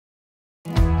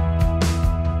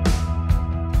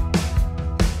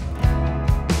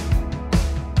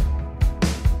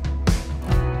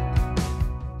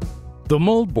The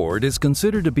moldboard is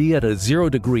considered to be at a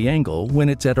 0-degree angle when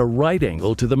it's at a right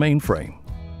angle to the mainframe.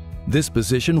 This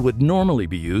position would normally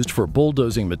be used for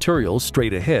bulldozing material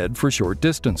straight ahead for short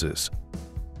distances.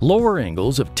 Lower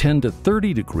angles of 10 to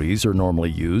 30 degrees are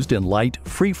normally used in light,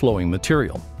 free-flowing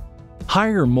material.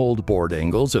 Higher moldboard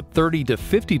angles of 30 to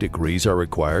 50 degrees are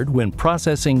required when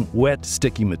processing wet,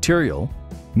 sticky material,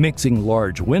 mixing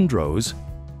large windrows,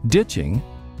 ditching,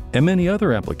 and many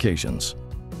other applications.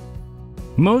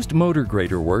 Most motor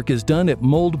grader work is done at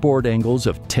moldboard angles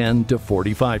of 10 to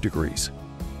 45 degrees.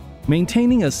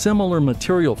 Maintaining a similar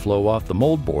material flow off the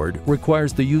moldboard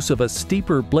requires the use of a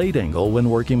steeper blade angle when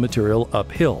working material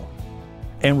uphill,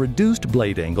 and reduced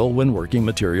blade angle when working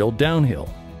material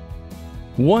downhill.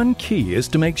 One key is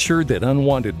to make sure that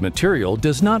unwanted material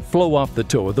does not flow off the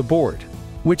toe of the board,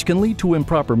 which can lead to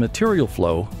improper material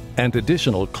flow and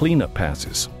additional cleanup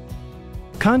passes.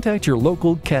 Contact your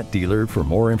local CAT dealer for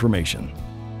more information.